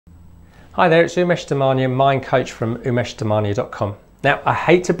Hi there, it's Umesh Damania, mind coach from umeshdamania.com. Now, I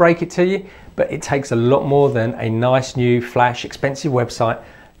hate to break it to you, but it takes a lot more than a nice new flash expensive website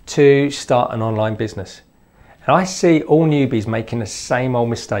to start an online business. And I see all newbies making the same old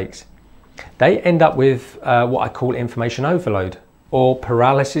mistakes. They end up with what I call information overload or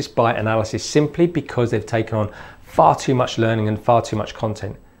paralysis by analysis, simply because they've taken on far too much learning and far too much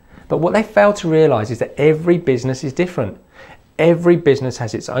content. But what they fail to realize is that every business is different. Every business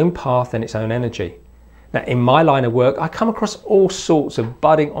has its own path and its own energy. Now, in my line of work, I come across all sorts of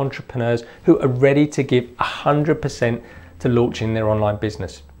budding entrepreneurs who are ready to give 100% to launching their online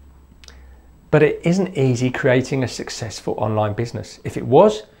business. But it isn't easy creating a successful online business. If it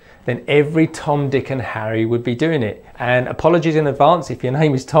was, then every Tom, Dick and Harry would be doing it. And apologies in advance if your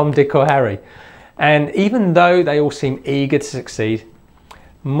name is Tom, Dick or Harry. And even though they all seem eager to succeed,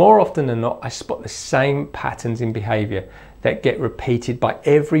 more often than not, I spot the same patterns in behavior that get repeated by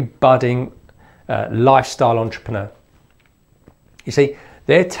every budding lifestyle entrepreneur. You see,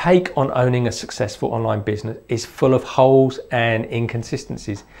 their take on owning a successful online business is full of holes and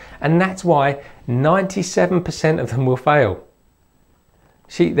inconsistencies. And that's why 97% of them will fail.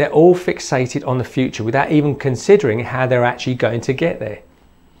 See, they're all fixated on the future without even considering how they're actually going to get there.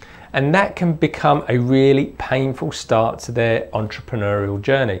 And that can become a really painful start to their entrepreneurial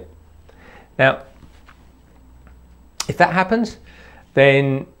journey. Now, if that happens,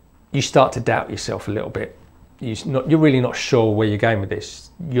 then you start to doubt yourself a little bit. You're really not sure where you're going with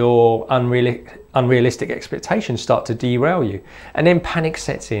this. Your unrealistic expectations start to derail you, and then panic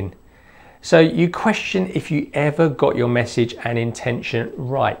sets in. So you question if you ever got your message and intention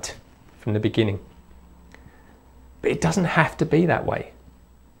right from the beginning. But it doesn't have to be that way.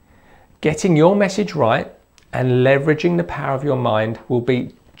 Getting your message right and leveraging the power of your mind will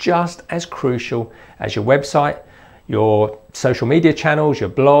be just as crucial as your website, your social media channels, your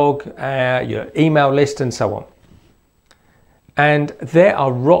blog, your email list, and so on. And there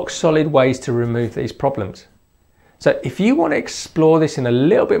are rock solid ways to remove these problems. So if you want to explore this in a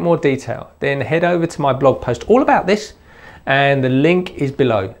little bit more detail, then head over to my blog post all about this, and the link is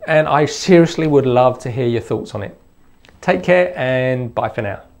below. And I seriously would love to hear your thoughts on it. Take care and bye for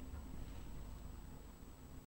now.